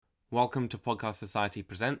Welcome to Podcast Society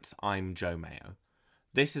Presents. I'm Joe Mayo.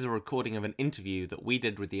 This is a recording of an interview that we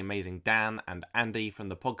did with the amazing Dan and Andy from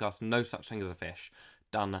the podcast No Such Thing as a Fish,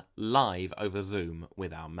 done live over Zoom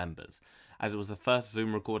with our members. As it was the first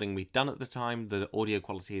Zoom recording we'd done at the time, the audio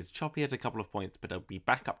quality is choppy at a couple of points, but it'll be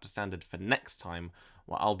back up to standard for next time,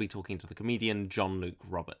 where I'll be talking to the comedian John Luke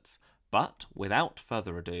Roberts. But without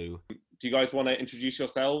further ado... Do you guys want to introduce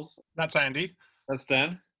yourselves? That's Andy. That's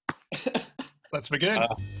Dan. Let's begin.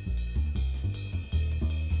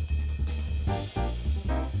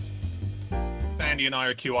 Andy and I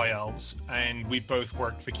are QI elves, and we've both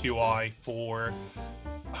worked for QI for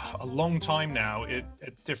a long time now at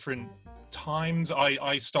different times.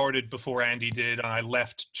 I started before Andy did, and I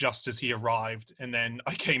left just as he arrived, and then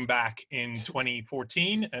I came back in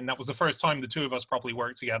 2014, and that was the first time the two of us properly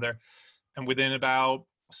worked together. And within about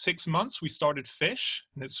 6 months, we started Fish,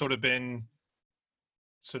 and it's sort of been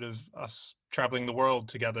us traveling the world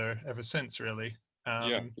together ever since, really.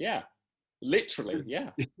 Yeah. Literally, yeah.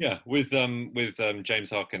 Yeah, with James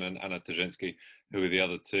Harkin and Anna Tujinski, who are the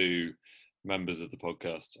other two members of the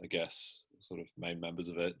podcast, I guess, sort of main members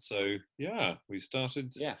of it. So, yeah, we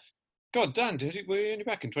started... Yeah. God, Dan, were you only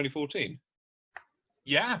back in 2014?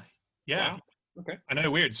 Yeah. Wow. Okay. I know,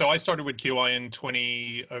 weird. So I started with QI in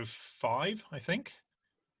 2005, I think.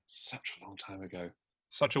 Such a long time ago.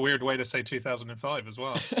 Such a weird way to say 2005 as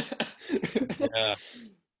well. Yeah.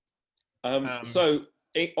 So,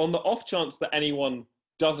 on the off chance that anyone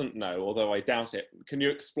doesn't know, although I doubt it, can you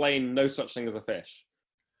explain No Such Thing as a Fish?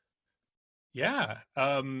 Yeah.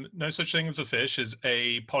 No Such Thing as a Fish is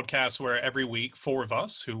a podcast where every week, four of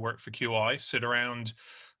us who work for QI sit around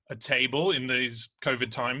a table in these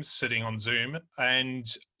COVID times, sitting on Zoom,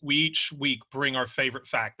 and we each week bring our favorite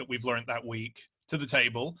fact that we've learned that week to the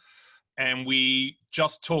table, and we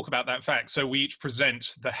just talk about that fact. So we each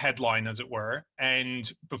present the headline, as it were,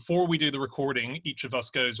 and before we do the recording, each of us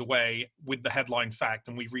goes away with the headline fact,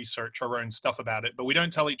 and we research our own stuff about it, but we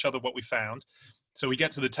don't tell each other what we found. So we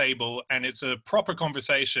get to the table, and it's a proper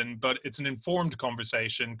conversation, but it's an informed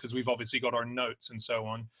conversation because we've obviously got our notes and so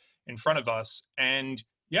on in front of us. And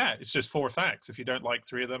yeah, it's just four facts. If you don't like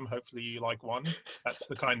three of them, hopefully you like one. That's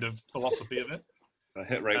the kind of philosophy of it. A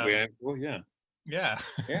hit rate we aim for, yeah. Yeah.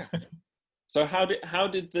 Yeah. So how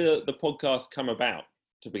did the podcast come about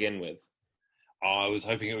to begin with? I was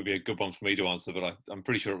hoping it would be a good one for me to answer, but I'm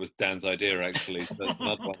pretty sure it was Dan's idea, actually. So that's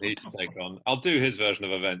another one he should take on. I'll do his version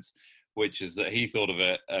of events, which is that he thought of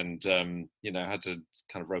it and, had to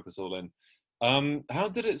kind of rope us all in. How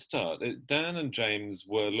did it start? Dan and James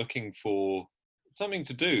were looking for something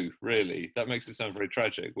to do, really. That makes it sound very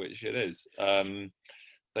tragic, which it is.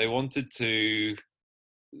 They wanted to...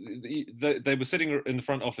 They were sitting in the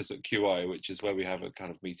front office at QI, which is where we have a kind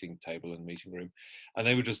of meeting table and meeting room, and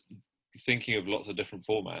they were just thinking of lots of different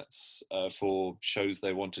formats for shows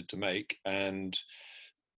they wanted to make, and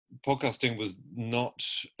podcasting was not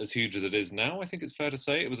as huge as it is now. I think it's fair to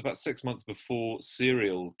say it was about 6 months before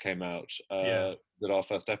Serial came out that our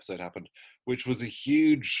first episode happened, which was a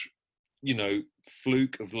huge,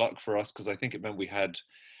 fluke of luck for us, because I think it meant we had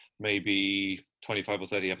maybe 25 or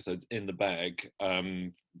 30 episodes in the bag,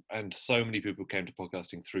 and so many people came to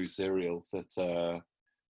podcasting through Serial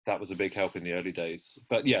that was a big help in the early days.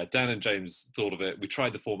 But yeah, Dan and James thought of it. We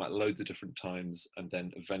tried the format loads of different times, and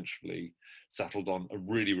then eventually settled on a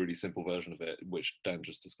really, really simple version of it, which Dan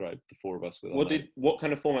just described, the four of us with. What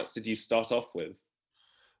kind of formats did you start off with?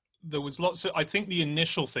 There was lots of... I think the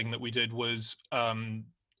initial thing that we did was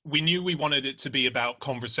we knew we wanted it to be about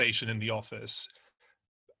conversation in the office.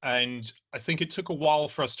 And I think it took a while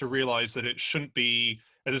for us to realize that it shouldn't be,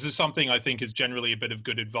 and this is something I think is generally a bit of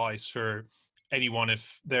good advice for anyone if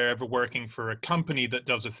they're ever working for a company that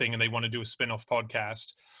does a thing and they want to do a spin-off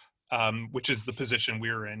podcast, which is the position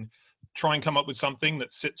we're in. Try and come up with something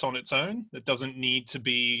that sits on its own, that doesn't need to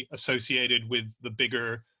be associated with the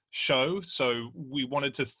bigger show. So we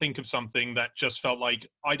wanted to think of something that just felt like,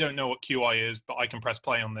 I don't know what QI is, but I can press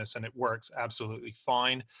play on this and it works absolutely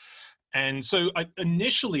fine. And so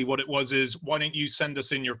initially what it was is, why don't you send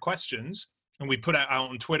us in your questions? And we put it out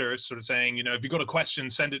on Twitter sort of saying, if you've got a question,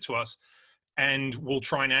 send it to us and we'll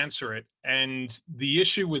try and answer it. And the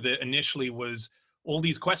issue with it initially was all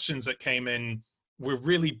these questions that came in were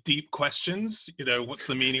really deep questions. What's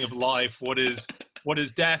the meaning of life? What is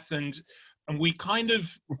death? And we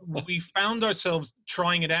we found ourselves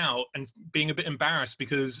trying it out and being a bit embarrassed,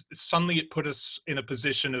 because suddenly it put us in a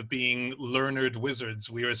position of being learned wizards.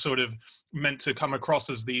 We were sort of meant to come across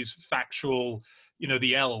as these factual,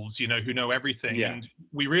 the elves, who know everything. Yeah. And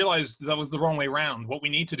we realized that was the wrong way around. What we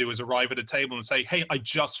need to do is arrive at a table and say, hey, I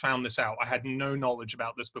just found this out. I had no knowledge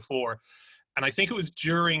about this before. And I think it was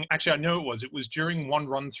during, actually, I know it was during one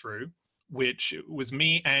run through, which was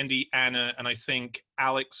me, Andy, Anna, and I think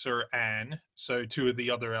Alex or Anne. So two of the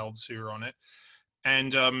other elves who were on it.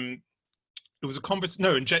 And it was a conversation,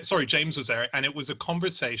 no, sorry, James was there. And it was a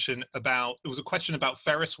conversation about, it was a question about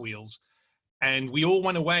Ferris wheels. And we all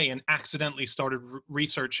went away and accidentally started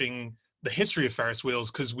researching the history of Ferris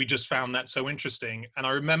wheels because we just found that so interesting. And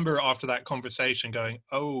I remember after that conversation going,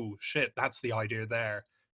 oh shit, that's the idea there.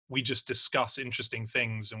 We just discuss interesting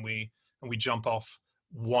things and we jump off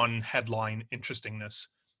one headline interestingness.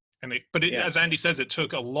 As Andy says, it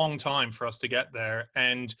took a long time for us to get there.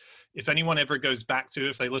 And if anyone ever goes back to,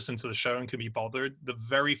 if they listen to the show and can be bothered, the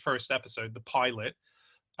very first episode, the pilot,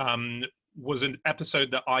 was an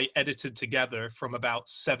episode that I edited together from about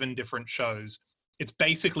 7 different shows. It's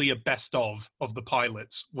basically a best of the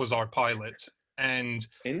pilots was our pilot. And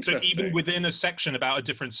so even within a section about a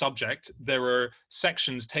different subject, there are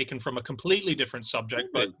sections taken from a completely different subject,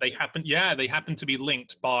 but they happen to be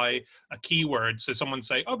linked by a keyword. So someone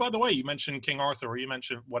say, oh, by the way, you mentioned King Arthur or you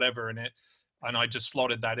mentioned whatever in it. And I just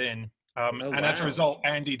slotted that in. As a result,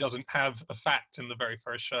 Andy doesn't have a fact in the very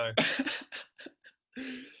first show.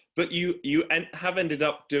 But you have ended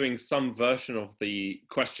up doing some version of the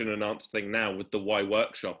question and answer thing now with the Y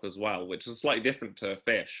Workshop as well, which is slightly different to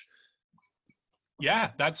Fish.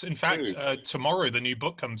 Yeah, that's in fact tomorrow the new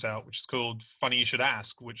book comes out, which is called Funny You Should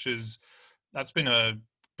Ask, that's been a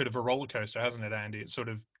bit of a roller coaster, hasn't it, Andy? It's sort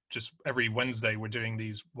of just every Wednesday we're doing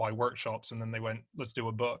these Y Workshops, and then they went, let's do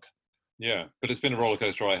a book. Yeah, but it's been a roller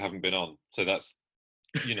coaster I haven't been on, so that's,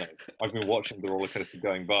 I've been watching the roller coaster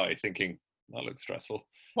going by, thinking that looks stressful.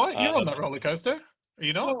 What? You're on that roller coaster? Are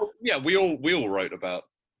you not? Well, yeah, we all wrote about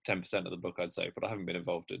 10% of the book, I'd say, but I haven't been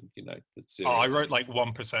involved in, the series. Oh, I wrote like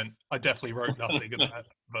 1%. I definitely wrote nothing in that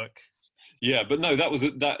book. Yeah, but no,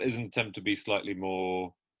 that is an attempt to be slightly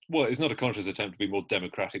more. Well, it's not a conscious attempt to be more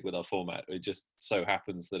democratic with our format. It just so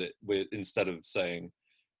happens that we're instead of saying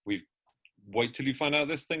wait till you find out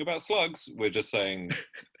this thing about slugs, we're just saying,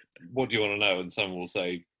 what do you want to know? And someone will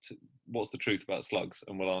say, what's the truth about slugs?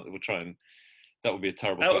 And we'll try and. That would be a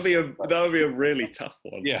terrible. That would be a really tough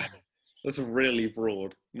one. Yeah. That's really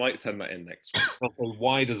broad. Might send that in next week. So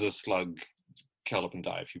why does a slug curl up and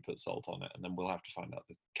die if you put salt on it? And then we'll have to find out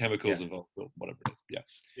the chemicals involved or whatever it is. Yeah.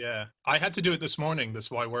 Yeah. I had to do it this morning, this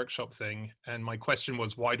Y Workshop thing. And my question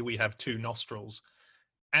was, why do we have 2 nostrils?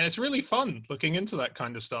 And it's really fun looking into that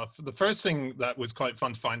kind of stuff. The first thing that was quite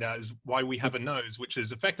fun to find out is why we have a nose, which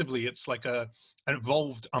is effectively, it's like an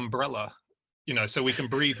evolved umbrella, so we can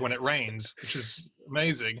breathe when it rains, which is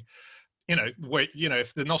amazing.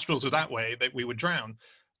 If the nostrils were that way, that we would drown.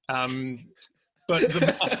 But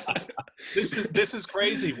this is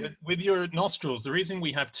crazy. With your nostrils, the reason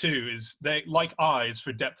we have 2 is they, like eyes,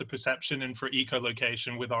 for depth of perception and for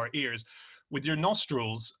echolocation with our ears. With your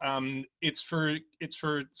nostrils, it's for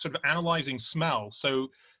sort of analyzing smell. So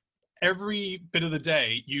every bit of the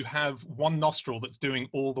day, you have one nostril that's doing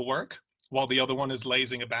all the work while the other one is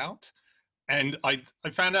lazing about. And I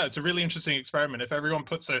found out it's a really interesting experiment. If everyone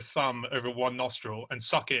puts their thumb over one nostril and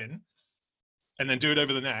suck in, and then do it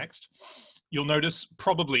over the next, you'll notice,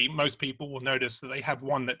 probably most people will notice that they have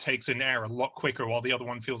one that takes in air a lot quicker while the other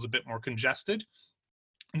one feels a bit more congested.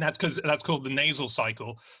 And that's because that's called the nasal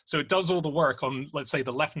cycle. So it does all the work on, let's say,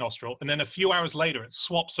 the left nostril, and then a few hours later it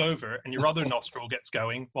swaps over and your other nostril gets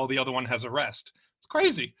going while the other one has a rest. It's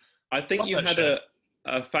crazy. I think you had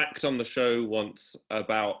a fact on the show once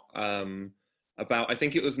about I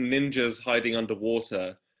think it was ninjas hiding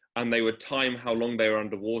underwater, and they would time how long they were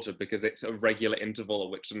underwater because it's a regular interval at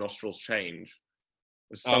which the nostrils change.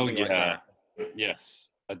 Something like that. Yes,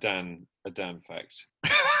 a Dan fact.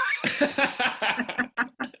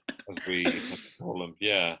 As we call them.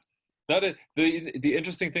 Yeah. That is, the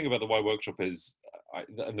interesting thing about the Y Workshop is,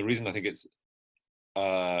 and the reason I think it's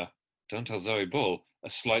Don't Tell Zoe Bull, a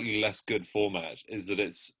slightly less good format, is that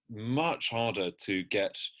it's much harder to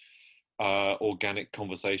get organic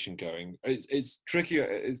conversation going. It's trickier.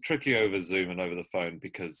 It's tricky over Zoom and over the phone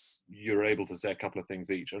because you're able to say a couple of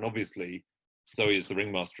things each, and obviously Zoe is the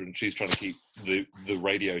ringmaster and she's trying to keep the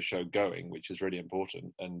radio show going, which is really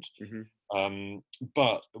important. And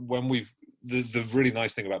but when the really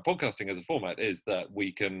nice thing about podcasting as a format is that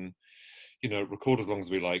we can record as long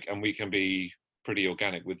as we like, and we can be pretty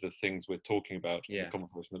organic with the things we're talking about, the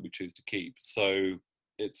conversation that we choose to keep. So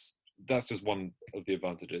that's just one of the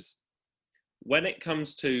advantages. When it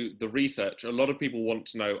comes to the research, a lot of people want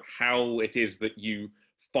to know how it is that you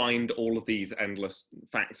find all of these endless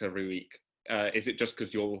facts every week. Is it just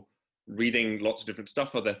because you're reading lots of different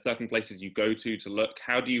stuff? Are there certain places you go to look?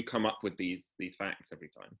 How do you come up with these facts every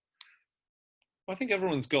time? I think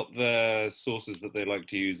everyone's got their sources that they like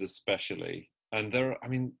to use, especially, and I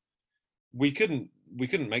mean, we couldn't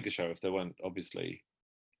make the show if there weren't obviously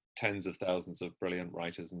tens of thousands of brilliant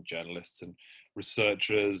writers and journalists and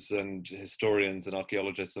researchers and historians and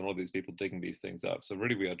archaeologists and all these people digging these things up. So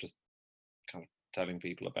really, we are just kind of telling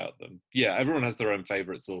people about them. Yeah, everyone has their own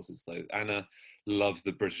favorite sources, though. Anna loves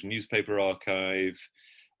the British Newspaper Archive.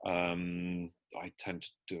 I tend to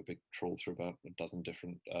do a big trawl through about a dozen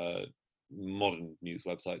different modern news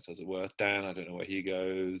websites, as it were. Dan, I don't know where he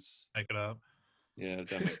goes. Make it up. Yeah,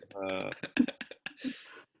 Dan.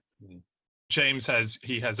 James has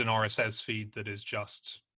an RSS feed that is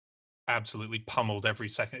just absolutely pummeled every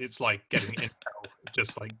second. It's like getting intel,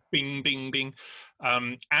 just like bing, bing, bing.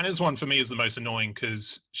 Anna's one for me is the most annoying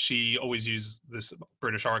because she always uses this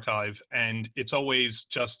British Archive, and it's always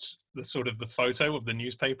just the sort of the photo of the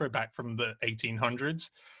newspaper back from the 1800s.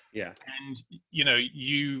 Yeah, and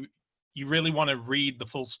you really want to read the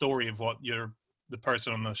full story of what the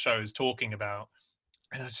person on the show is talking about.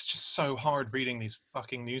 And it's just so hard reading these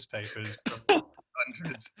fucking newspapers from the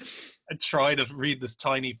hundreds. I try to read this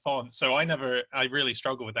tiny font. So I really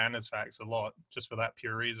struggle with Anna's Facts a lot, just for that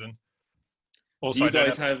pure reason. Also, do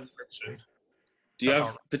you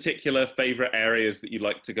have particular favorite areas that you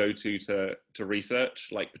like to go to research,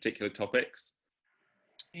 like particular topics?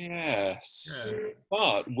 Yes. Yeah.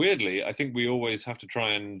 But weirdly, I think we always have to try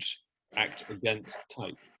and act against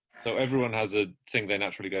type. So everyone has a thing they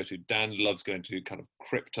naturally go to. Dan loves going to kind of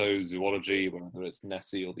cryptozoology, whether it's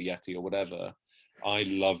Nessie or the Yeti or whatever. I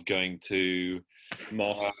love going to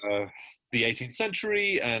the 18th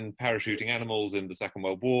century and parachuting animals in the Second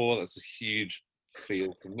World War. That's a huge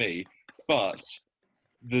field for me. But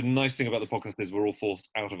the nice thing about the podcast is we're all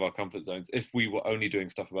forced out of our comfort zones. If we were only doing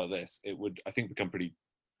stuff about this, it would, I think, become pretty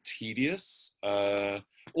tedious.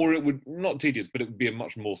 Or it would, not tedious, but it would be a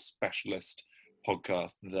much more specialist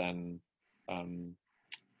podcast than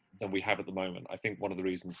we have at the moment. I think one of the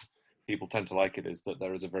reasons people tend to like it is that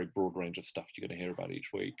there is a very broad range of stuff you're going to hear about each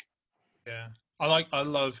week. Yeah, I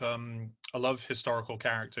love historical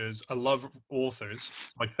characters. I love authors.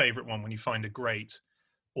 My favorite one, when you find a great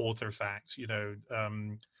author fact,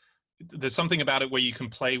 there's something about it where you can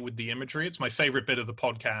play with the imagery. It's my favorite bit of the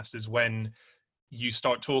podcast is when you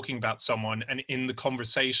start talking about someone, and in the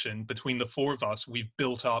conversation between the four of us, we've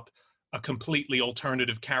built up a completely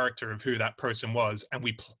alternative character of who that person was, and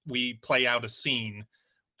we play out a scene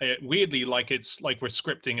weirdly like it's like we're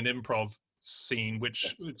scripting an improv scene,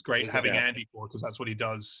 which it's great having Andy for, because that's what he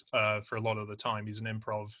does for a lot of the time. He's an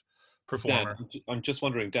improv performer. Dan, I'm just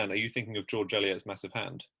wondering, Dan, are you thinking of George Eliot's Massive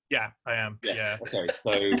Hand? Yeah, I am. Yes. Yeah. Okay,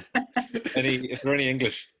 so if there are any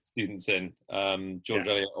English students in, George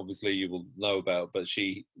Eliot, obviously you will know about, but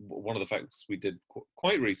one of the facts we did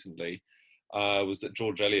quite recently was that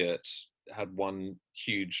George Eliot had one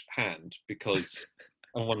huge hand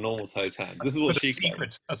and one normal size hand. This is what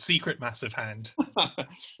a secret massive hand.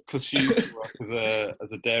 Because she used to work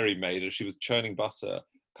as a dairy maid, and she was churning butter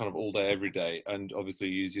kind of all day, every day, and obviously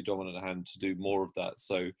you use your dominant hand to do more of that.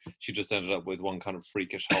 So she just ended up with one kind of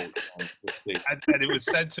freakish Hulk. And it was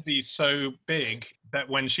said to be so big that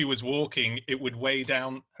when she was walking, it would weigh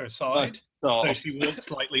down her side. So she walked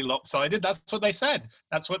slightly lopsided. That's what they said.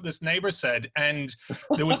 That's what this neighbor said. And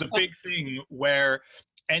there was a big thing where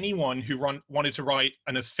anyone who wanted to write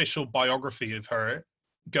an official biography of her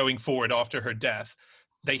going forward after her death,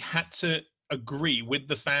 they had to agree with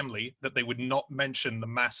the family that they would not mention the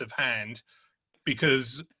massive hand,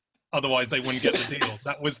 because otherwise they wouldn't get the deal.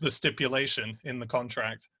 That was the stipulation in the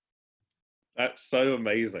contract. That's so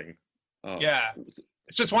amazing. Oh. Yeah, it's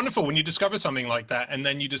just wonderful when you discover something like that, and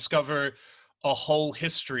then you discover a whole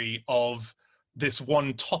history of this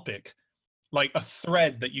one topic, like a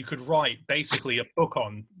thread that you could write basically a book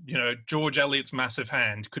on. George Eliot's Massive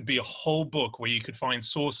Hand could be a whole book where you could find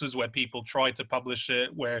sources where people tried to publish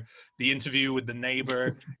it, where the interview with the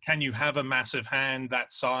neighbor, can you have a massive hand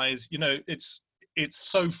that size? It's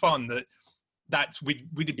so fun that we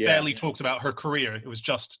barely talked about her career. It was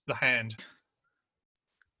just the hand.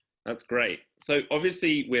 That's great. So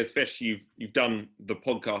obviously with Fish, you've done the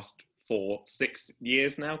podcast for 6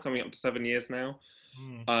 years now, coming up to 7 years now.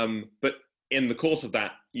 But in the course of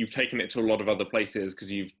that, you've taken it to a lot of other places,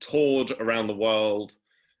 because you've toured around the world,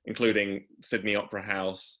 including Sydney Opera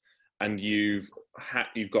House, and you've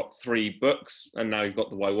got 3 books, and now you've got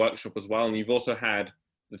the Y Workshop as well, and you've also had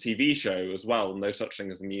the TV show as well, No Such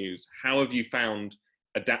Thing as a Muse. How have you found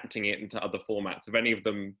adapting it into other formats? Have any of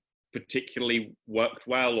them particularly worked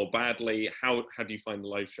well or badly? How do you find the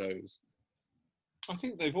live shows? I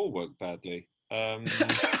think they've all worked badly.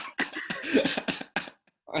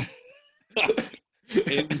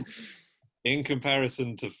 in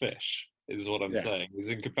comparison to Fish, is what I'm Yeah. saying. Is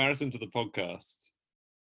in comparison to the podcast,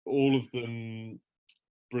 all of them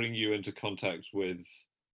bring you into contact with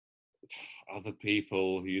other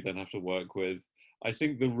people who you then have to work with. I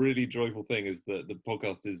think the really joyful thing is that the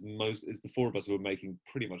podcast is the four of us who are making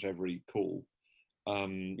pretty much every call,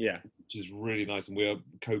 Yeah. which is really nice, and we are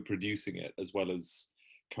co-producing it as well as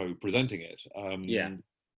co-presenting it. Yeah.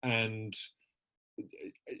 And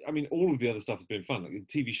I mean, all of the other stuff has been fun. Like, the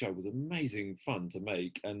TV show was amazing fun to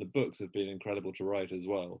make, and the books have been incredible to write as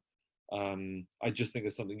well. I just think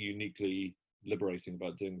there's something uniquely liberating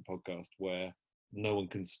about doing a podcast where no one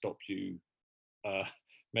can stop you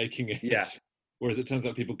making it. Yeah. Whereas it turns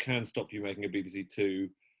out people can stop you making a BBC Two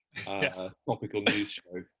Yes. topical news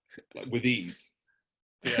show with ease.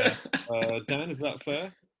 Yeah. Dan, is that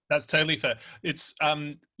fair? That's totally fair. It's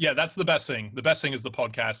yeah, that's the best thing. The best thing is the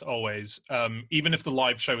podcast always. Even if the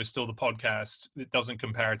live show is still the podcast, it doesn't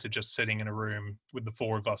compare to just sitting in a room with the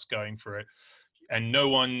four of us going for it. And no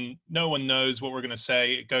one knows what we're going to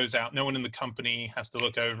say. It goes out. No one in the company has to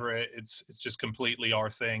look over it. It's just completely our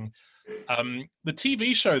thing. The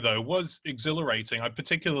TV show though was exhilarating. I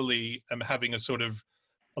particularly am having a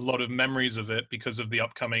lot of memories of it because of the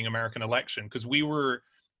upcoming American election, because we were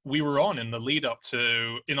on in the lead up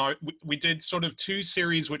to we did sort of two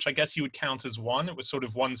series, which I guess you would count as one. It was sort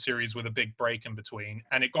of one series with a big break in between,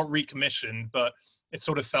 and it got recommissioned, but it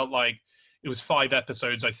sort of felt like it was 5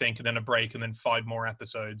 episodes, I think, and then a break, and then 5 more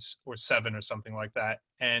episodes, or 7 or something like that.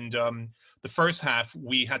 And the first half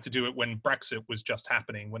we had to do it when Brexit was just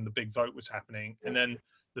happening, when the big vote was happening, and then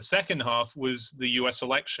the second half was the US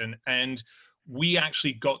election, and we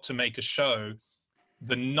actually got to make a show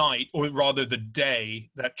the night, or rather the day,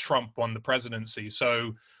 that Trump won the presidency.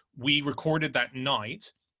 So we recorded that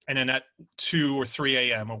night, and then at 2 or 3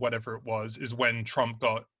 a.m. or whatever it was is when Trump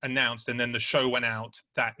got announced, and then the show went out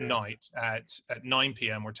that night at 9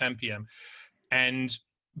 p.m. or 10 p.m. And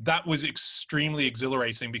that was extremely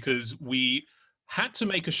exhilarating because we had to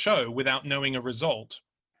make a show without knowing a result.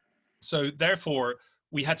 So therefore,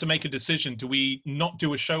 we had to make a decision. Do we not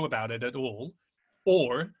do a show about it at all?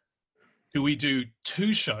 Or do we do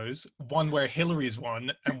 2 shows, one where Hillary's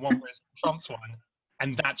won and one where Trump's won?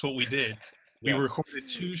 And that's what we did. We recorded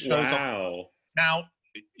 2 shows. Wow. Now,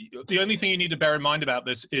 the only thing you need to bear in mind about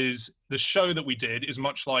this is the show that we did is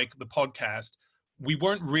much like the podcast. We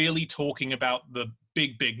weren't really talking about the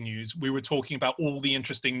big news. We were talking about all the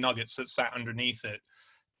interesting nuggets that sat underneath it.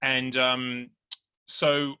 And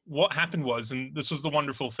so what happened was, and this was the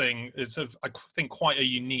wonderful thing, is I think quite a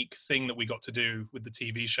unique thing that we got to do with the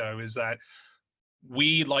TV show, is that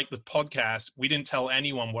we, like the podcast, we didn't tell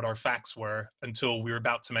anyone what our facts were until we were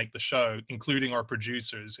about to make the show, including our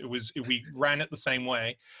producers. We ran it the same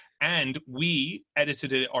way, and we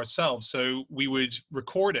edited it ourselves. So we would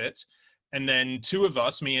record it, and then 2 of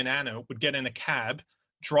us, me and Anna, would get in a cab,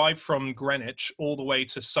 drive from Greenwich all the way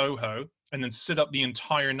to Soho, and then sit up the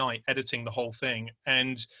entire night editing the whole thing.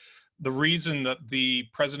 And the reason that the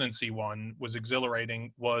presidency one was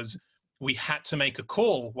exhilarating was we had to make a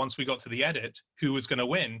call once we got to the edit who was going to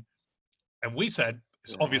win. And we said,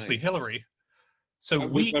 it's obviously Hillary. So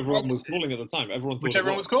which everyone was calling at the time. Everyone thought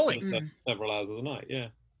everyone was calling. Several hours of the night, yeah.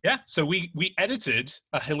 Yeah, so we edited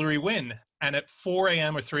a Hillary win. And at 4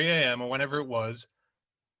 a.m. or 3 a.m. or whenever it was,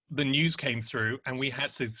 the news came through, and we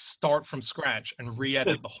had to start from scratch and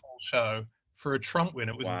re-edit the whole show for a Trump win.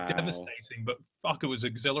 It was devastating, but fuck, it was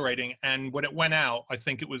exhilarating. And when it went out, I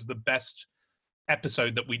think it was the best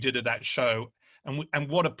episode that we did of that show. And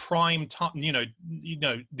what a prime time,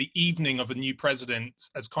 the evening of a new president,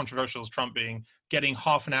 as controversial as Trump being, getting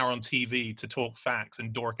half an hour on TV to talk facts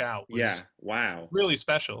and dork out was really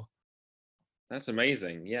special. That's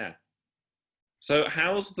amazing. Yeah. So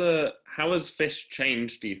how has Fish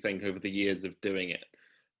changed, do you think, over the years of doing it?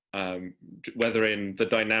 Whether in the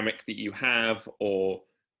dynamic that you have or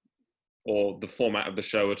the format of the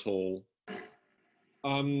show at all?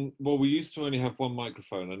 Well, we used to only have 1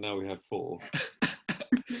 microphone, and now we have 4.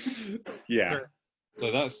 Yeah.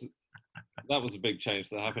 So that was a big change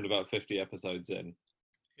that happened about 50 episodes in.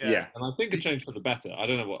 Yeah. And I think it changed for the better. I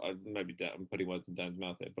don't know maybe I'm putting words in Dan's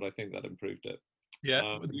mouth here, but I think that improved it.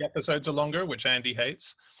 Yeah, the episodes are longer, which Andy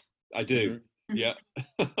hates. I do, yeah.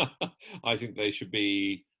 I think they should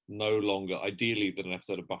be no longer, ideally, than an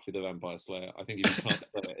episode of Buffy the Vampire Slayer. I think if you can't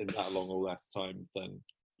say it in that long or less time, then,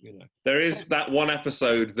 There is that one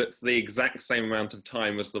episode that's the exact same amount of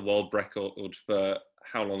time as the world record for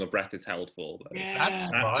how long a breath is held for. Yeah,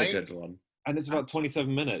 that's a good one. And it's about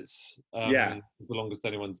 27 minutes. It's the longest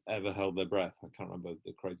anyone's ever held their breath. I can't remember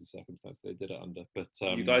the crazy circumstance they did it under. But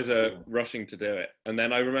you guys are rushing to do it. And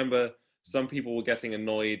then I remember some people were getting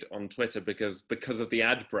annoyed on Twitter because of the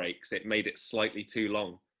ad breaks, it made it slightly too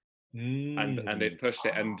long, and it pushed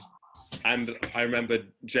it. And I remember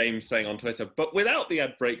James saying on Twitter, but without the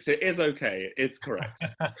ad breaks, it is okay. It's correct.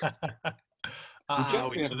 We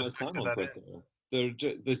generally have a nice time on Twitter.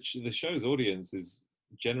 The show's audience is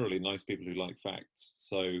generally nice people who like facts.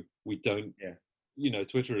 So we don't,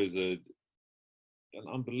 Twitter is an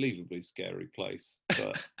unbelievably scary place,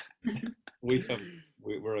 but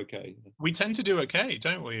we're okay. We tend to do okay,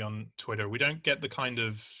 don't we, on Twitter? We don't get the kind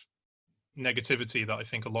of negativity that I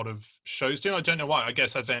think a lot of shows do. I don't know why. I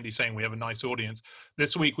guess, as Andy's saying, we have a nice audience.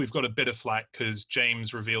 This week we've got a bit of flack because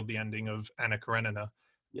James revealed the ending of Anna Karenina.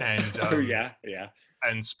 And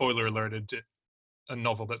and spoiler alert, a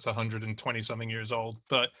novel that's 120 something years old,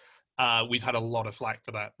 but we've had a lot of flack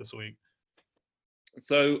for that this week.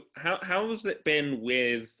 So how has it been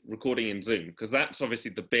with recording in Zoom? Because that's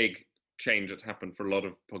obviously the big change that's happened for a lot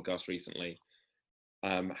of podcasts recently.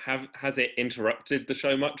 Has it interrupted the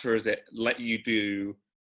show much, or has it let you do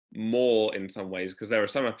more in some ways? Because there are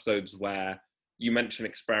some episodes where you mention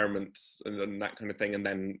experiments and that kind of thing, and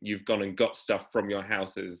then you've gone and got stuff from your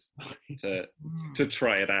houses to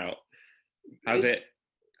try it out. How's it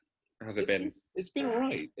been? It's been all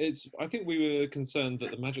right. I think we were concerned that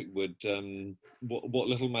the magic would, what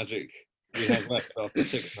little magic we have left after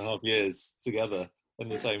 6.5 years together in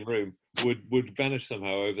the same room, would vanish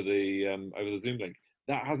somehow over the Zoom link.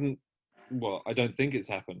 That hasn't. Well, I don't think it's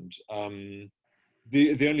happened.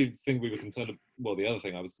 The only thing we were concerned, the other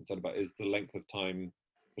thing I was concerned about is the length of time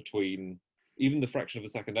between, even the fraction of a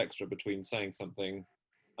second extra between saying something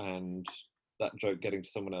and that joke getting to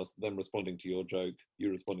someone else, them responding to your joke,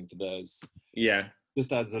 you responding to theirs. Yeah.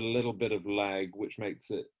 Just adds a little bit of lag, which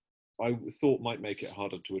makes it, I thought might make it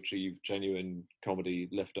harder to achieve genuine comedy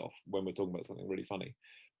liftoff when we're talking about something really funny.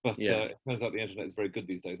 But it turns out the internet is very good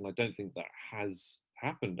these days, and I don't think that has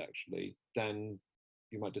happened, actually. Dan,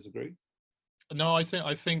 you might disagree? No, I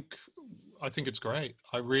think it's great.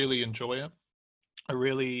 I really enjoy it. I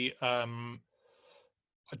really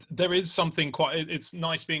there is something quite, it's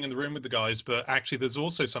nice being in the room with the guys, but actually there's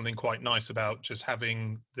also something quite nice about just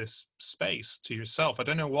having this space to yourself. I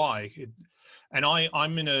don't know why. And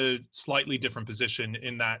I'm in a slightly different position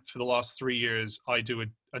in that for the last 3 years, I do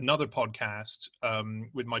another podcast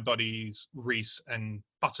with my buddies Reese and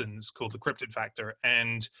Buttons called The Cryptid Factor.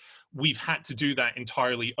 And we've had to do that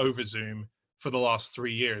entirely over Zoom for the last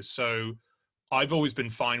 3 years. So I've always been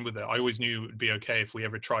fine with it. I always knew it would be okay if we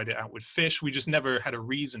ever tried it out with Fish. We just never had a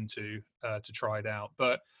reason to try it out.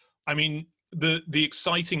 But I mean, the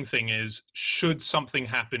exciting thing is, should something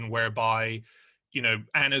happen whereby,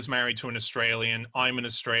 Anna's married to an Australian, I'm an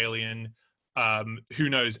Australian, who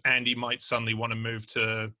knows, Andy might suddenly want to move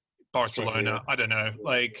to Barcelona. I don't know.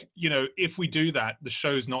 If we do that, the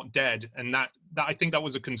show's not dead. And that I think that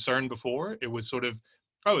was a concern before. It was sort of,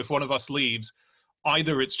 if one of us leaves,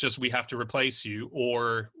 either it's just we have to replace you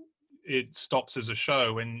or it stops as a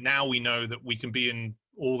show. And now we know that we can be in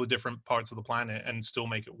all the different parts of the planet and still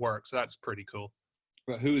make it work. So that's pretty cool.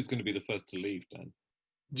 But who is going to be the first to leave, Dan?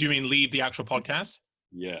 Do you mean leave the actual podcast?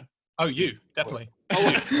 Yeah. Oh, you, definitely.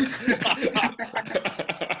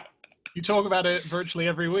 You talk about it virtually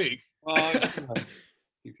every week.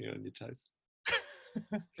 Keep you on your toes.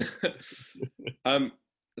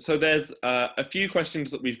 So there's a few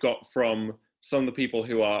questions that we've got from some of the people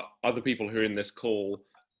who are other people who are in this call.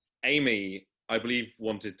 Amy, I believe,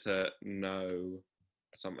 wanted to know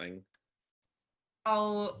something.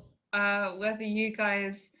 Whether you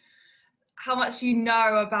guys, how much you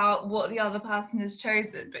know about what the other person has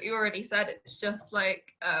chosen, but you already said it's just like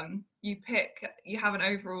you have an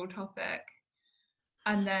overall topic,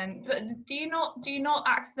 and then, but do you not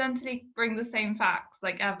accidentally bring the same facts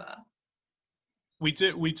ever? We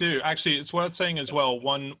do. Actually, it's worth saying as well,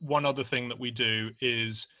 one other thing that we do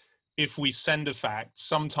is if we send a fact,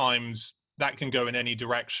 sometimes that can go in any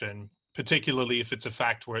direction, particularly if it's a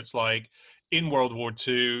fact where it's like, in World War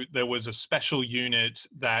II, there was a special unit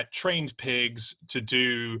that trained pigs to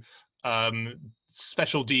do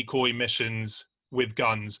special decoy missions with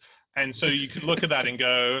guns. And so you can look at that and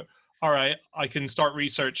go, all right, I can start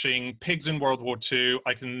researching pigs in World War II.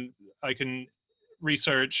 I can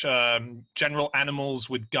research general animals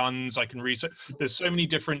with guns. I can research. There's so many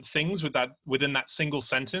different things within that single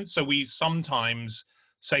sentence. So we sometimes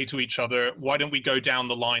say to each other, why don't we go down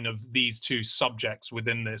the line of these two subjects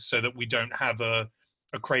within this so that we don't have a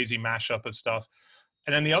crazy mashup of stuff.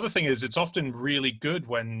 And then the other thing is, it's often really good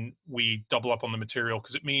when we double up on the material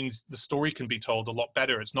because it means the story can be told a lot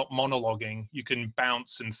better. It's not monologuing. You can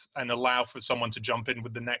bounce and allow for someone to jump in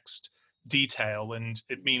with the next detail, and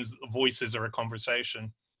it means that the voices are a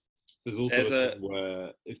conversation. There's also There's a thing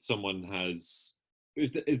where if someone has,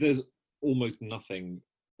 if there's almost nothing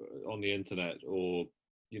on the internet, or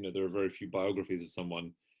there are very few biographies of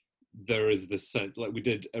someone, there is this sense, like we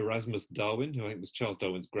did Erasmus Darwin, who I think was Charles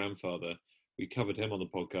Darwin's grandfather. We covered him on the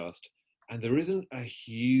podcast, and there isn't a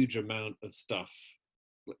huge amount of stuff,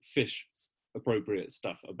 like fish appropriate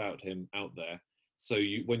stuff about him out there. So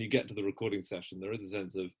when you get to the recording session, there is a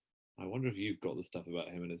sense of, I wonder if you've got the stuff about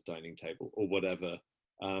him and his dining table or whatever.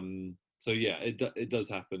 So yeah, it does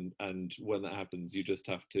happen, and when that happens, you just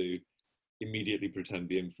have to immediately pretend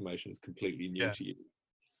the information is completely new to you.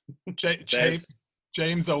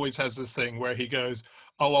 James always has this thing where he goes,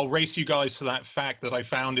 "Oh, I'll race you guys to that fact that I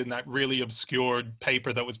found in that really obscure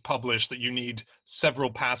paper that was published that you need several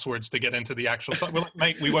passwords to get into the actual site." We're like,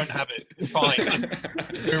 "Mate, we won't have it. It's fine.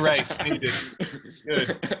 No race needed."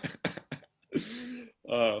 Good.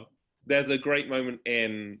 There's a great moment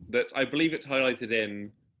in that, I believe it's highlighted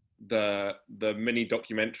in the mini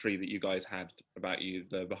documentary that you guys had about you,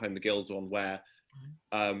 the Behind the Gills one, where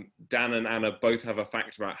Dan and Anna both have a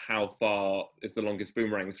fact about how far is the longest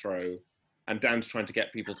boomerang throw, and Dan's trying to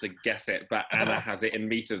get people to guess it, but Anna has it in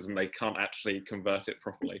meters and they can't actually convert it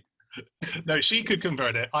properly. No, she could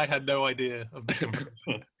convert it. I had no idea of the conversion.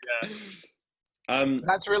 Yeah.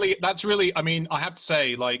 That's really, I mean, I have to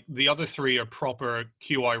say, like, the other three are proper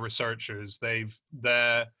QI researchers.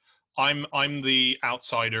 I'm the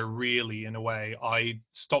outsider, really, in a way. I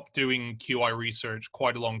stopped doing QI research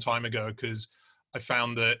quite a long time ago because I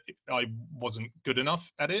found that I wasn't good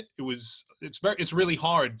enough at it. It's really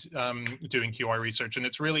hard doing QI research, and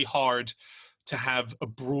it's really hard to have a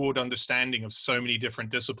broad understanding of so many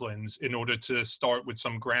different disciplines in order to start with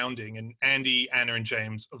some grounding. And Andy, Anna, and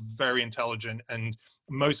James are very intelligent, and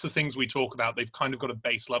most of the things we talk about, they've kind of got a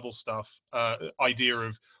base level stuff, idea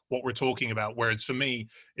of what we're talking about. Whereas for me,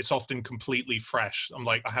 it's often completely fresh. I'm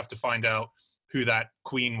like, I have to find out who that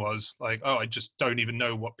queen was. Like, oh, I just don't even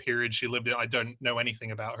know what period she lived in. I don't know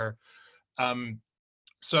anything about her.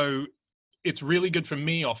 So it's really good for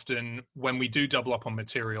me often when we do double up on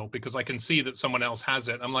material, because I can see that someone else has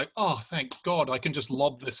it. I'm like, oh, thank God, I can just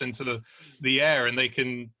lob this into the air and they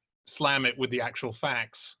can slam it with the actual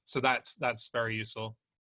facts. So that's very useful.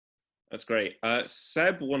 That's great.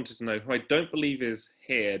 Seb wanted to know, who I don't believe is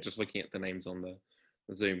here, just looking at the names on the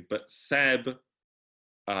Zoom, but Seb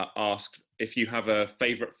asked if you have a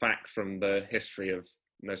favorite fact from the history of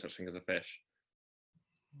No Such Thing as a Fish.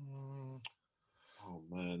 Oh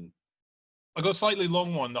man, I got a slightly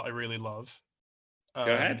long one that I really love. Go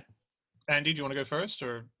ahead. Andy, do you want to go first,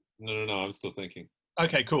 or? No, I'm still thinking.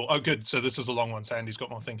 Okay, cool. Oh, good. So this is a long one, so Andy's got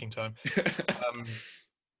more thinking time.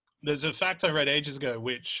 There's a fact I read ages ago,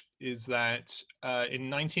 which is that in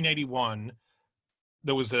 1981,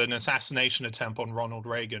 there was an assassination attempt on Ronald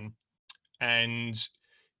Reagan. And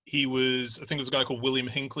I think it was a guy called William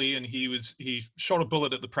Hinckley, and he shot a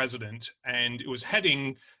bullet at the president, and it was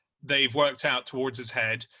heading, they've worked out, towards his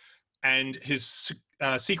head. And his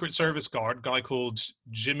Secret Service guard, guy called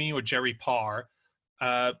Jimmy or Jerry Parr,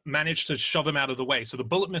 managed to shove him out of the way. So the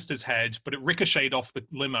bullet missed his head, but it ricocheted off the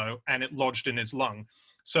limo and it lodged in his lung.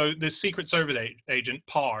 So this Secret Service agent,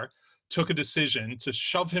 Parr, took a decision to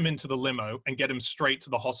shove him into the limo and get him straight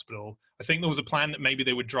to the hospital. I think there was a plan that maybe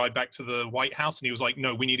they would drive back to the White House, and he was like,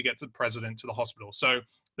 no, we need to get the president to the hospital. So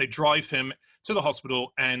they drive him to the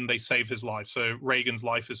hospital and they save his life. So Reagan's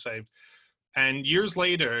life is saved. And years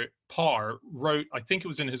later, Parr wrote, I think it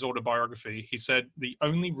was in his autobiography, he said the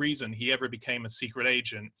only reason he ever became a secret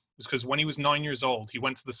agent was because when he was 9 years old, he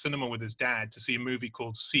went to the cinema with his dad to see a movie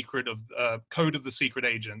called Code of the Secret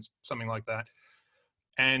Agents, something like that.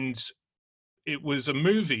 And it was a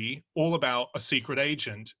movie all about a secret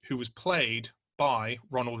agent who was played by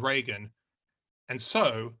Ronald Reagan. And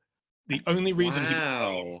so the only reason he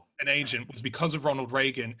became an agent was because of Ronald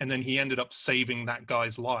Reagan, and then he ended up saving that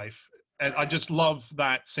guy's life. And I just love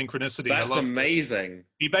that synchronicity. That's amazing.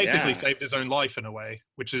 He basically saved his own life in a way,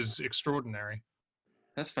 which is extraordinary.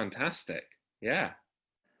 That's fantastic. Yeah.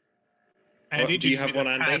 Andy, do you have one,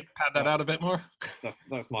 Andy? Pad that out a bit more?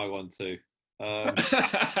 That's my one too.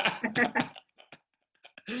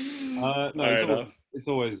 It's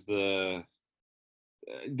always to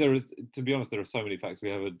be honest, there are so many facts. We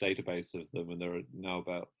have a database of them, and there are now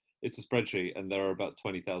it's a spreadsheet, and there are about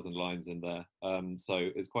 20,000 lines in there. So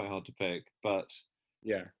it's quite hard to pick. But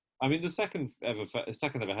yeah, I mean, the second ever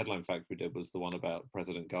headline fact we did was the one about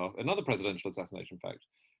another presidential assassination fact,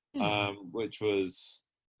 which was,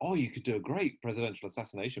 you could do a great presidential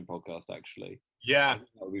assassination podcast, actually. Yeah,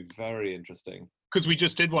 that would be very interesting. Because we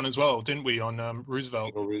just did one as well, didn't we, on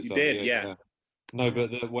Roosevelt? You did, yeah. No,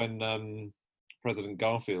 but when President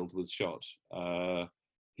Garfield was shot,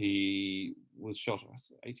 he was shot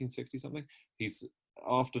 1860 something. He's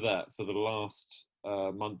after that, for the last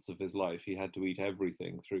months of his life, he had to eat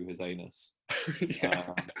everything through his anus.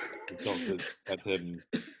 Yeah. His doctors had him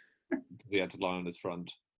because he had to lie on his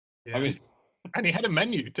front. Yeah. I mean, and he had a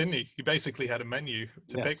menu, didn't he? He basically had a menu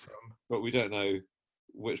to pick yes, from. but we don't know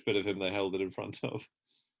which bit of him they held it in front of.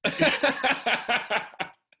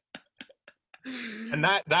 And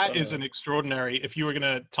that is an extraordinary. If you were going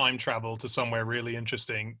to time travel to somewhere really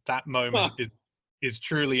interesting, that moment is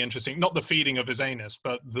truly interesting. Not the feeding of his anus,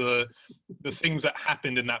 but the things that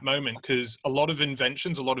happened in that moment. Because a lot of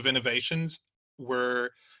inventions, a lot of innovations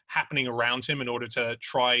were happening around him in order to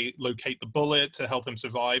try locate the bullet to help him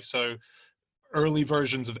survive. So early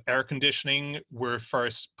versions of air conditioning were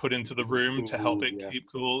first put into the room to help it keep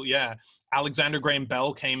cool. Yeah. Alexander Graham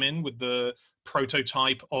Bell came in with the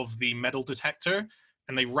prototype of the metal detector,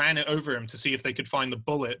 and they ran it over him to see if they could find the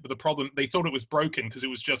bullet. But the problem, they thought it was broken because it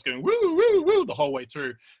was just going woo, woo, woo the whole way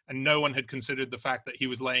through. And no one had considered the fact that he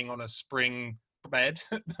was laying on a spring bed,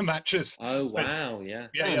 the mattress. Oh, wow, yeah.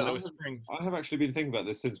 Yeah, there were springs. I have actually been thinking about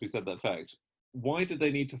this since we said that fact. Why did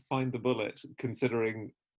they need to find the bullet,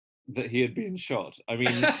 considering that he had been shot? I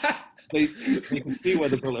mean, they could see where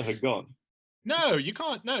the bullet had gone. No, you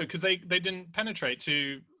can't. No, because they didn't penetrate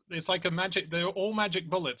to. It's like a magic. They're all magic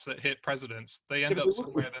bullets that hit presidents. They end up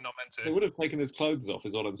somewhere they're not meant to. They would have taken his clothes off,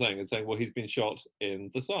 is all I'm saying, and saying, "Well, he's been shot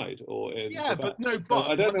in the side or in." Yeah, the but back. no. So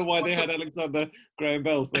I don't know why they had Alexander Graham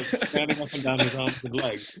Bell like standing up and down his arms and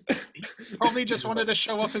legs. Probably just wanted to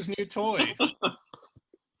show off his new toy.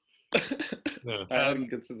 No. I hadn't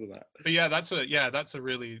considered that. But yeah, that's a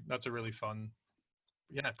really fun.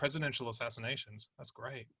 Yeah, presidential assassinations. That's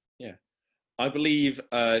great. Yeah. I believe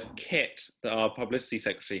Kit, our publicity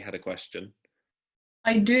secretary, had a question.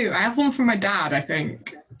 I do. I have one from my dad, I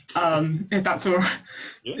think. If that's all right.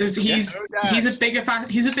 Yeah. He's a bigger fan.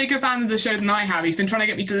 He's a bigger fan of the show than I have. He's been trying to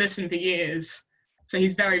get me to listen for years. So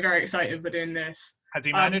he's very, very excited for doing this. Has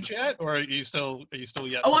he managed yet, or are you still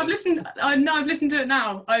yet? Oh, I've listened. No, I've listened to it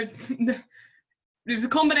now. It was a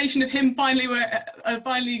combination of him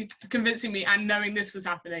finally convincing me and knowing this was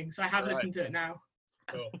happening. So I have listened to it now.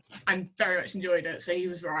 Cool. And very much enjoyed it. So he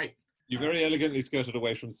was right. You very elegantly skirted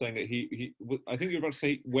away from saying that he. I think you were about to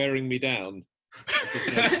say wearing me down.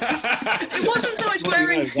 It wasn't so much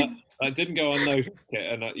wearing. That didn't go unnoticed,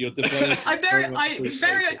 and you're diplomatic.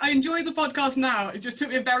 I enjoy the podcast now. It just took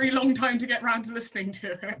me a very long time to get around to listening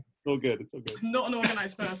to it. It's all good. It's all good. I'm not an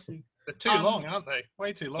organised person. They're too long, aren't they?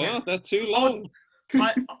 Way too long. Oh, they're too long.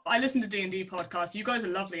 I listen to D&D podcasts. You guys are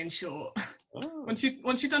lovely and short. Oh. Once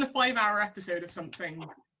you've done a 5-hour episode of something,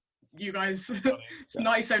 you guys, it's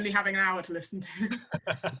nice only having an hour to listen to.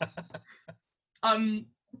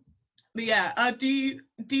 But yeah, do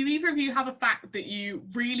either of you have a fact that you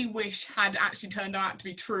really wish had actually turned out to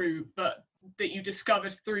be true, but that you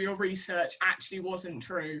discovered through your research actually wasn't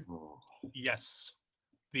true? Yes.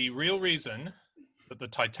 The real reason that the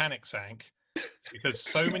Titanic sank is because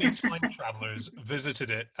so many time travelers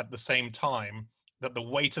visited it at the same time that the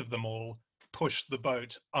weight of them all pushed the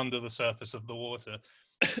boat under the surface of the water.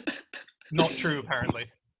 Not true,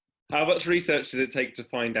 apparently. How much research did it take to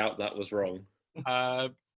find out that was wrong?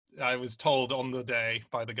 I was told on the day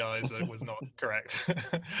by the guys that it was not correct.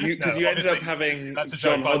 Because you ended up having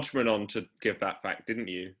John Hodgman on to give that fact, didn't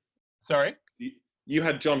you? Sorry? You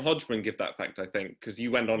had John Hodgman give that fact, I think, because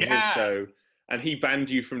you went on his show and he banned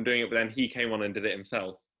you from doing it, but then he came on and did it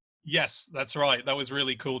himself. Yes, that's right. That was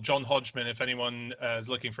really cool. John Hodgman, if anyone is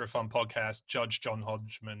looking for a fun podcast, Judge John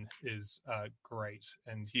Hodgman is great.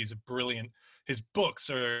 And he's his books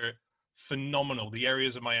are phenomenal. The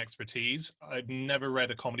areas of my expertise, I've never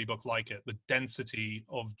read a comedy book like it. The density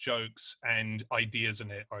of jokes and ideas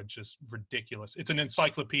in it are just ridiculous. It's an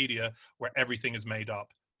encyclopedia where everything is made up.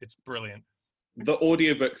 It's brilliant. The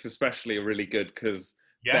audiobooks especially are really good because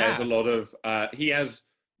there's a lot of he has,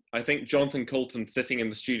 I think, Jonathan Coulton sitting in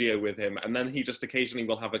the studio with him, and then he just occasionally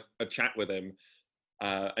will have a chat with him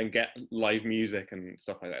and get live music and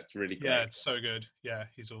stuff like that. It's really great. Yeah, it's so good. Yeah,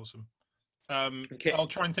 he's awesome. I'll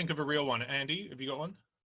try and think of a real one. Andy, have you got one?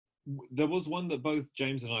 There was one that both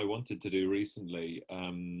James and I wanted to do recently,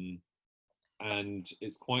 and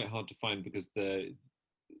it's quite hard to find because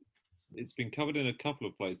it's been covered in a couple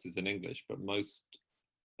of places in English, but most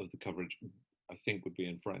of the coverage, I think, would be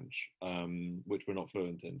in French, which we're not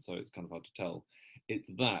fluent in, so it's kind of hard to tell. It's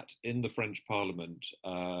that in the French Parliament,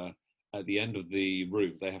 at the end of the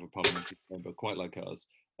room, they have a parliamentary chamber quite like ours.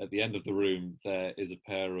 At the end of the room, there is a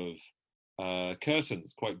pair of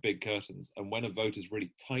curtains, quite big curtains, and when a vote is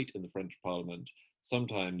really tight in the French Parliament,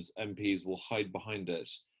 sometimes MPs will hide behind it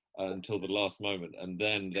until the last moment, and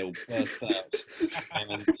then they'll burst out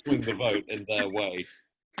and swing the vote in their way.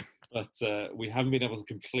 But we haven't been able to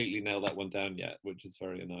completely nail that one down yet, which is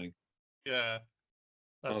very annoying. Yeah,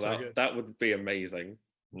 that's so good. That would be amazing.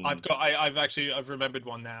 I've remembered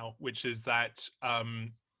one now, which is that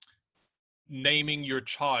naming your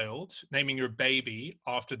baby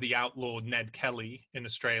after the outlaw Ned Kelly in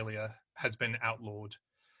Australia has been outlawed,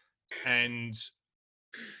 and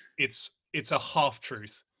it's a half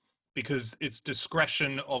truth, because it's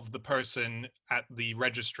discretion of the person at the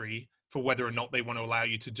registry for whether or not they want to allow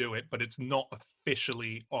you to do it, but it's not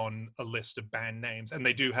officially on a list of banned names, and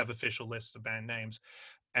they do have official lists of banned names.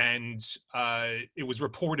 And it was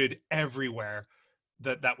reported everywhere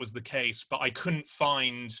that was the case, but I couldn't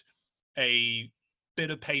find a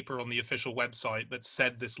bit of paper on the official website that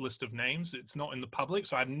said this list of names. It's not in the public,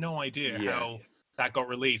 so I have no idea how that got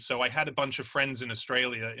released. So I had a bunch of friends in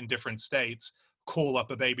Australia in different states call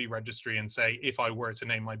up a baby registry and say, if I were to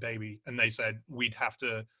name my baby, and they said we'd have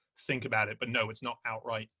to think about it, but no, it's not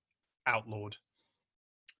outright outlawed.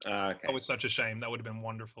 Okay. That was such a shame. That would have been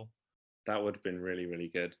wonderful. That would have been really, really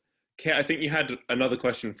good. Kit, I think you had another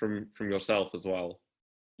question from yourself as well.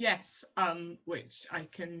 Yes, which I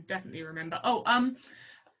can definitely remember.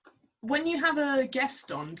 When you have a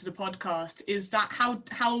guest on to the podcast, is that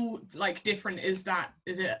how like different is that?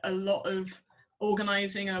 Is it a lot of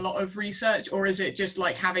organizing and a lot of research, or is it just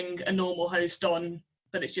like having a normal host on,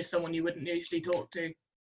 but it's just someone you wouldn't usually talk to?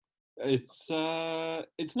 It's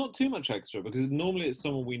not too much extra, because normally it's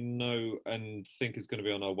someone we know and think is going to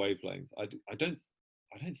be on our wavelength. I don't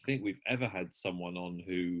think we've ever had someone on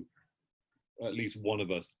who at least one of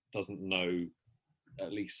us doesn't know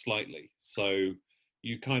at least slightly. So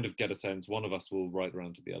you kind of get a sense. One of us will write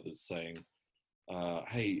around to the others saying,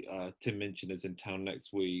 hey, Tim Minchin is in town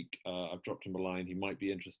next week. I've dropped him a line. He might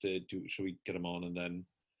be interested. Should we get him on? And then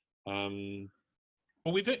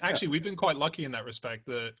well, we've been quite lucky in that respect,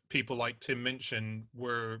 that people like Tim Minchin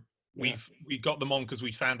we got them on because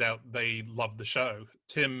we found out they loved the show.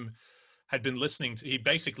 Tim had been he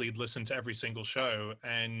basically listened to every single show,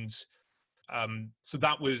 and so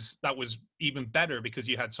that was even better, because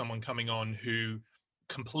you had someone coming on who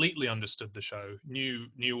completely understood the show,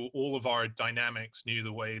 knew all of our dynamics, knew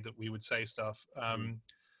the way that we would say stuff.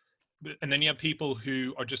 And then you have people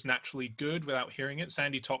who are just naturally good without hearing it.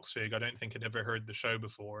 Sandy Toksvig, I don't think had ever heard the show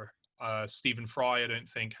before. Stephen Fry, I don't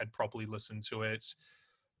think had properly listened to it.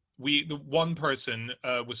 The one person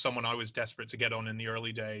was someone I was desperate to get on in the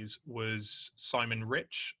early days, was Simon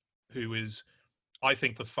Rich, who is, I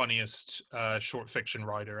think, the funniest short fiction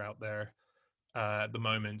writer out there at the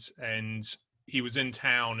moment. And he was in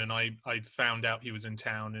town, and I found out he was in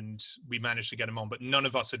town, and we managed to get him on, but none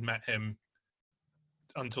of us had met him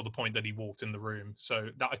until the point that he walked in the room. So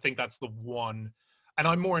I think that's the one, and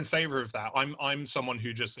I'm more in favor of that. I'm someone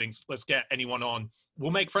who just thinks, let's get anyone on,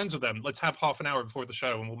 we'll make friends with them, let's have half an hour before the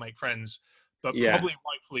show and we'll make friends. But probably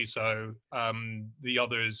rightfully so, the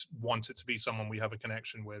others want it to be someone we have a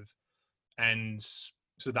connection with, and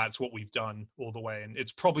so that's what we've done all the way, and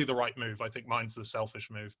it's probably the right move. I think mine's the selfish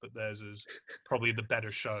move, but theirs is probably the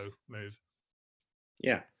better show move.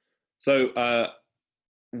 So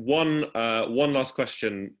one last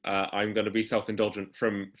question, I'm going to be self-indulgent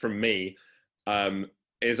from me, are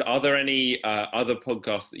there any other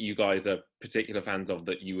podcasts that you guys are particular fans of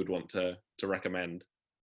that you would want to recommend?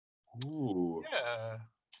 Ooh, yeah,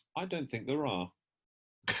 I don't think there are.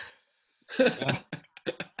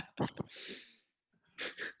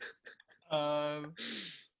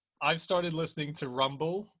 I've started listening to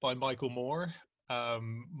Rumble by Michael Moore.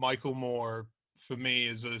 Michael Moore, for me,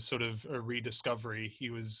 is a sort of a rediscovery. He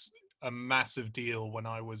was a massive deal when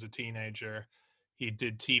I was a teenager. He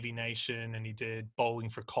did TV Nation, and he did Bowling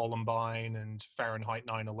for Columbine and Fahrenheit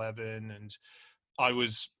 9/11. And I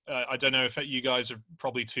was, I don't know if you guys are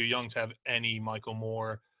probably too young to have any Michael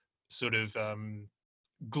Moore sort of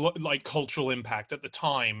like cultural impact. At the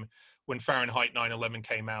time when Fahrenheit 9/11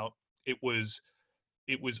 came out, it was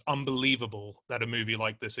unbelievable that a movie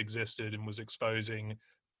like this existed and was exposing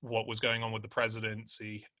what was going on with the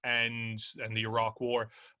presidency and the Iraq War,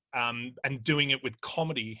 and doing it with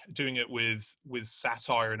comedy, doing it with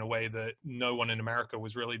satire in a way that no one in America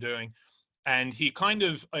was really doing. And he kind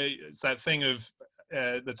of, it's that thing of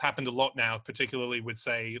that's happened a lot now, particularly with,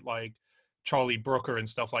 say, like Charlie Brooker and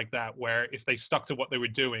stuff like that, where if they stuck to what they were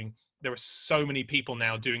doing, there were so many people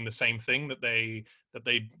now doing the same thing that they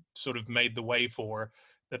sort of made the way for,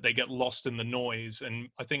 that they get lost in the noise. And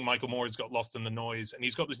I think Michael Moore has got lost in the noise, and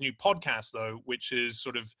he's got this new podcast though, which is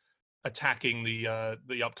sort of attacking the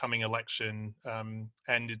upcoming election,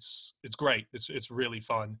 and it's great. It's really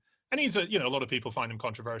fun. And he's a lot of people find him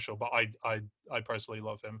controversial, but I personally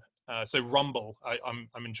love him. So Rumble,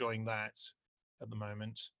 I'm enjoying that at the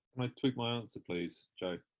moment. Can I tweak my answer, please,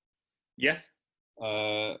 Joe? Yes.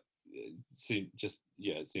 It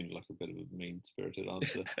seemed like a bit of a mean-spirited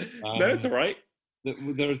answer. No, it's all right.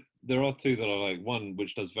 There are two that I like. One,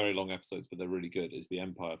 which does very long episodes, but they're really good, is the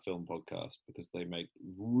Empire Film Podcast, because they make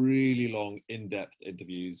really long, in-depth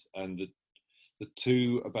interviews. And the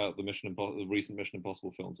two about the recent Mission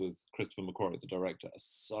Impossible films with Christopher McQuarrie, the director, are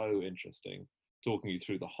so interesting, talking you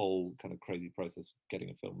through the whole kind of crazy process of getting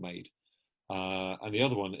a film made. And the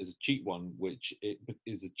other one is a cheap one, which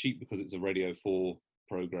is a cheap because it's a Radio 4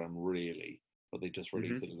 program, really, but they just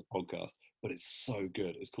released it as a podcast. But it's so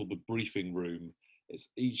good. It's called The Briefing Room.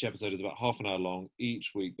 Each episode is about half an hour long.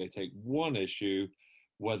 Each week they take one issue,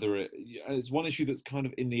 it's one issue that's kind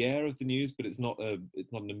of in the air of the news, but it's not an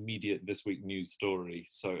immediate this week news story.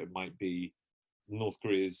 So it might be North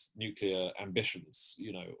Korea's nuclear ambitions,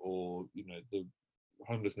 or the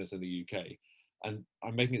homelessness in the UK. And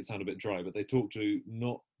I'm making it sound a bit dry, but they talk to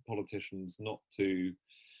not politicians, not to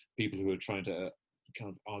people who are trying to kind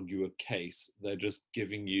of argue a case. They're just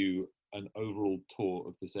giving you an overall tour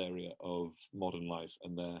of this area of modern life,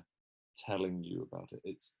 and they're telling you about it.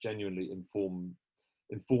 It's genuinely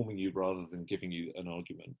informing you rather than giving you an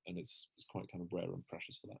argument, and it's quite kind of rare and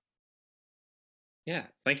precious for that. Yeah,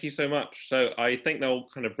 thank you so much. So I think they'll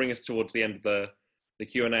kind of bring us towards the end of the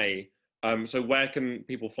Q&A. So where can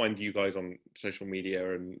people find you guys on social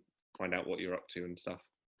media and find out what you're up to and stuff?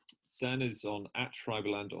 Dan is on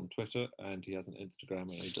 @Schreiberland on Twitter, and he has an Instagram,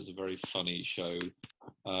 and he does a very funny show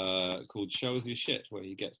called Show Us Your Shit, where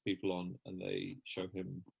he gets people on and they show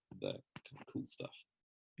him their kind of cool stuff.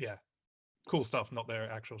 Yeah, cool stuff, not their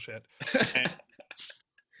actual shit.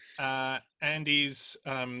 And Andy's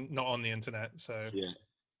not on the internet, so yeah,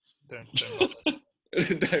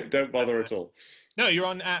 don't bother at all. No, you're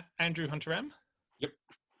on @AndrewHunterM. Yep.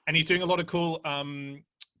 And he's doing a lot of cool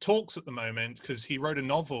talks at the moment, because he wrote a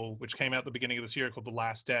novel which came out at the beginning of this year called The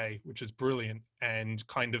Last Day, which is brilliant and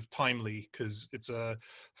kind of timely, because it's a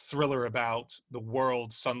thriller about the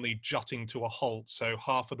world suddenly jutting to a halt. So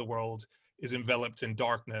half of the world is enveloped in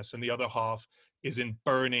darkness and the other half is in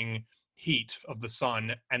burning heat of the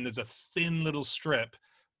sun, and there's a thin little strip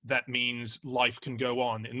that means life can go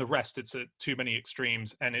on. In the rest, it's at too many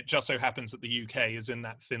extremes, and it just so happens that the UK is in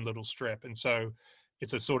that thin little strip. And so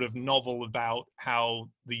it's a sort of novel about how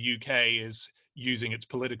the UK is using its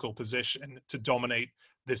political position to dominate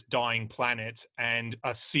this dying planet, and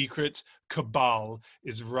a secret cabal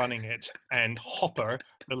is running it. And Hopper,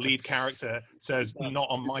 the lead character, says, "Not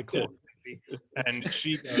on my clock." And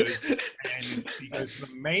she goes to the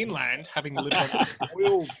mainland, having lived on an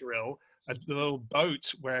oil drill, a little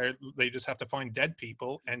boat where they just have to find dead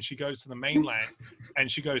people, and she goes to the mainland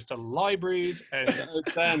and she goes to libraries and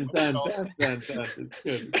Dan, it's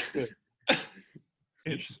good.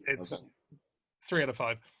 It's 3 out of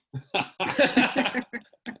 5.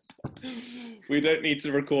 We don't need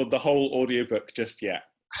to record the whole audiobook just yet.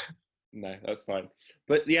 No, that's fine.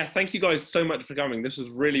 But yeah, thank you guys so much for coming. This was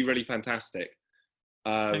really, really fantastic.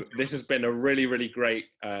 This has been a really, really great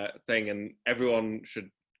thing, and everyone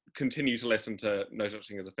should continue to listen to No Such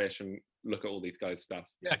Thing as a Fish and look at all these guys' stuff.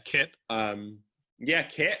 Yeah, Kit. Yeah,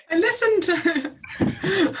 Kit. I listened to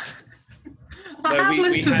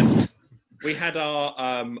listened. We had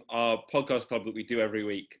our podcast club that we do every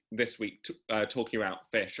week this week, talking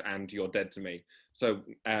about fish and You're Dead to Me. So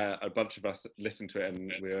a bunch of us listened to it,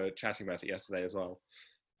 and we were chatting about it yesterday as well.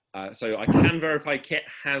 So I can verify Kit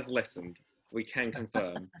has listened. We can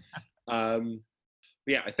confirm.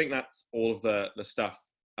 Yeah, I think that's all of the stuff.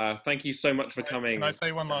 Thank you so much for coming. Can I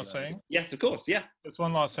say one last thing? Yes, of course. Yeah. Just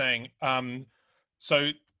one last thing.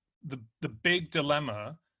 So the big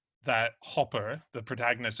dilemma that Hopper, the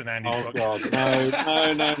protagonist in Andy's book, God, no.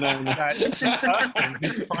 that person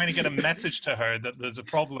who's trying to get a message to her that there's a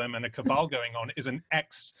problem and a cabal going on is an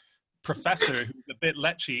ex-professor who's a bit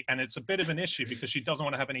lechy, and it's a bit of an issue because she doesn't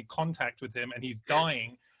want to have any contact with him, and he's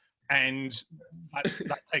dying, and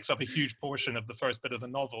that takes up a huge portion of the first bit of the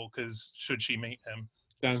novel, because should she meet him?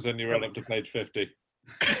 Dan's only read up to page 50.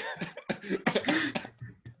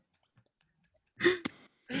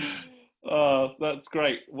 Oh, that's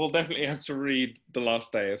great. We'll definitely have to read The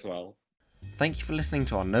Last Day as well. Thank you for listening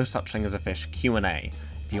to our No Such Thing as a Fish Q&A.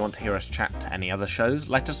 If you want to hear us chat to any other shows,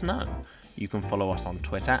 let us know. You can follow us on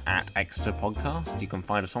Twitter @Exeter Podcast. You can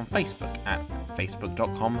find us on Facebook at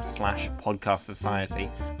facebook.com/Podcast Society,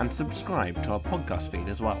 and subscribe to our podcast feed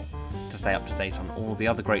as well to stay up to date on all the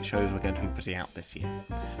other great shows we're going to be putting out this year.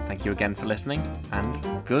 Thank you again for listening,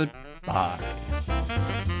 and goodbye.